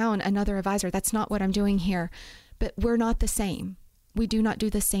put down another advisor. That's not what I'm doing here. But we're not the same. We do not do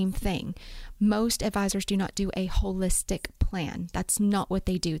the same thing. Most advisors do not do a holistic plan. That's not what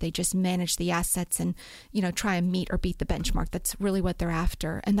they do. They just manage the assets and, try and meet or beat the benchmark. That's really what they're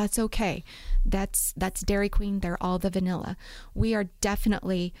after. And that's okay. That's Dairy Queen. They're all the vanilla. We are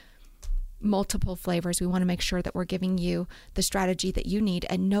definitely multiple flavors. We want to make sure that we're giving you the strategy that you need,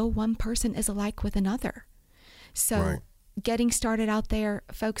 and no one person is alike with another. So right. Getting started out there,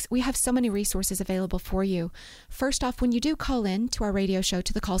 folks, we have so many resources available for you. First off, when you do call in to our radio show,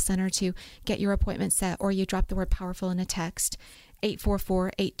 to the call center to get your appointment set, or you drop the word powerful in a text,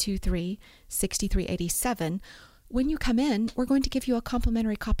 844-823-6387. When you come in, we're going to give you a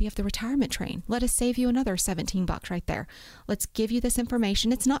complimentary copy of the Retirement Train. Let us save you another $17 right there. Let's give you this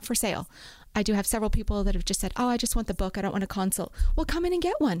information. It's not for sale. I do have several people that have just said, I just want the book. I don't want a consult. Well, come in and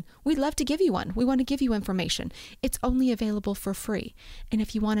get one. We'd love to give you one. We want to give you information. It's only available for free. And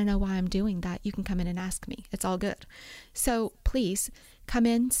if you want to know why I'm doing that, you can come in and ask me. It's all good. So please come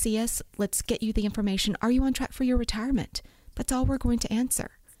in, see us. Let's get you the information. Are you on track for your retirement? That's all we're going to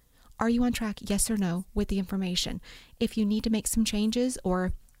answer. Are you on track, yes or no, with the information? If you need to make some changes,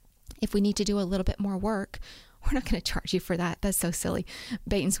 or if we need to do a little bit more work, we're not going to charge you for that. That's so silly.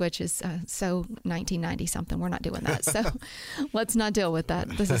 Bait and switch is so 1990 something. We're not doing that. So let's not deal with that.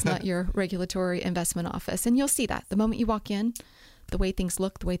 This is not your regulatory investment office. And you'll see that the moment you walk in, the way things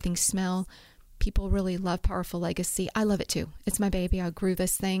look, the way things smell. People really love Powerful Legacy. I love it too. It's my baby. I grew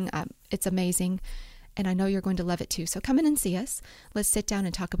this thing. It's amazing. And I know you're going to love it too. So come in and see us. Let's sit down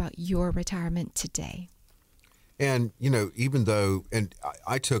and talk about your retirement today. And, even though, and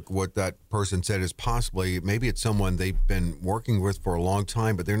I took what that person said as possibly, maybe it's someone they've been working with for a long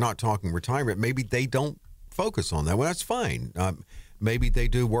time, but they're not talking retirement. Maybe they don't focus on that. Well, that's fine. Maybe they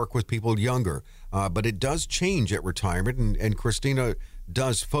do work with people younger, but it does change at retirement. And Christina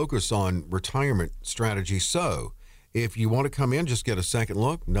does focus on retirement strategy. So if you want to come in, just get a second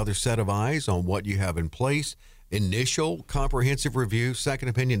look, another set of eyes on what you have in place. Initial comprehensive review, second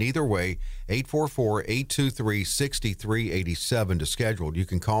opinion, either way, 844-823-6387 to schedule. You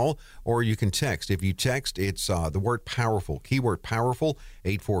can call or you can text. If you text, it's the word powerful, keyword powerful,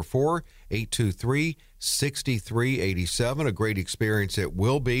 844-823-6387. A great experience it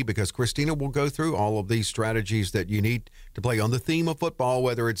will be, because Christina will go through all of these strategies that you need to play on the theme of football,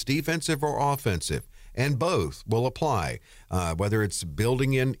 whether it's defensive or offensive. And both will apply, whether it's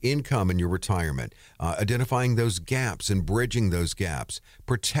building in income in your retirement, identifying those gaps and bridging those gaps,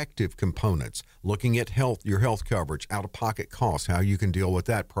 protective components, looking at your health coverage, out-of-pocket costs, how you can deal with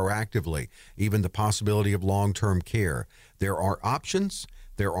that proactively, even the possibility of long-term care. There are options.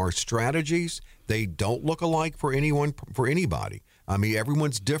 There are strategies. They don't look alike for anybody. I mean,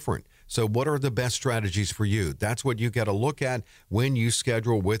 everyone's different. So what are the best strategies for you? That's what you got to look at when you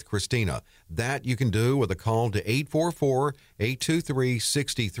schedule with Christina. That you can do with a call to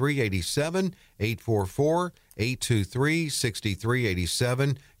 844-823-6387,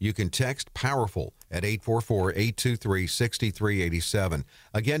 844-823-6387. You can text POWERFUL at 844-823-6387.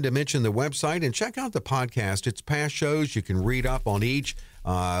 Again, to mention the website and check out the podcast. It's past shows. You can read up on each,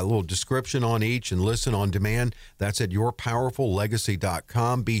 a little description on each, and listen on demand. That's at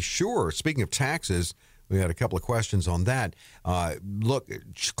yourpowerfullegacy.com. Be sure, speaking of taxes, we had a couple of questions on that.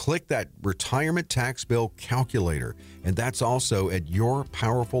 Click that retirement tax bill calculator, and that's also at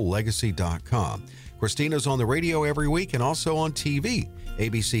yourpowerfullegacy.com. Christina's on the radio every week and also on TV,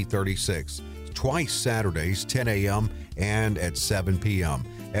 ABC 36, twice Saturdays, 10 a.m. and at 7 p.m.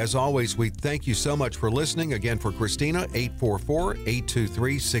 As always, we thank you so much for listening. Again, for Christina,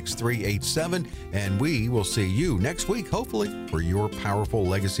 844-823-6387. And we will see you next week, hopefully, for Your Powerful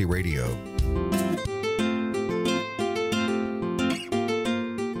Legacy Radio.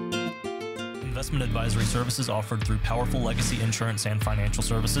 Investment advisory services offered through Powerful Legacy Insurance and Financial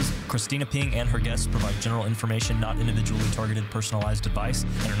Services. Christina Ping and her guests provide general information, not individually targeted personalized advice,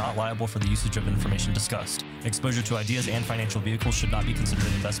 and are not liable for the usage of information discussed. Exposure to ideas and financial vehicles should not be considered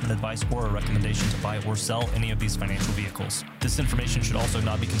investment advice or a recommendation to buy or sell any of these financial vehicles. This information should also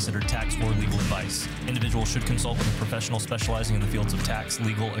not be considered tax or legal advice. Individuals should consult with a professional specializing in the fields of tax,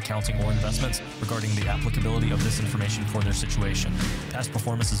 legal, accounting, or investments regarding the applicability of this information for their situation. Past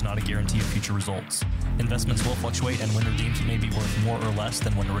performance is not a guarantee of future results. Investments will fluctuate, and when redeemed may be worth more or less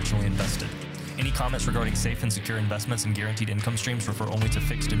than when originally invested. Any comments regarding safe and secure investments and guaranteed income streams refer only to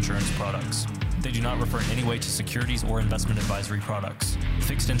fixed insurance products. They do not refer in any way to securities or investment advisory products.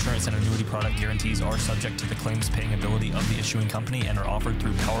 Fixed insurance and annuity product guarantees are subject to the claims paying ability of the issuing company and are offered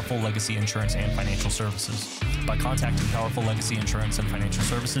through Powerful Legacy Insurance and Financial Services. By contacting Powerful Legacy Insurance and Financial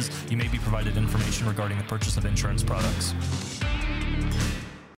Services, you may be provided information regarding the purchase of insurance products.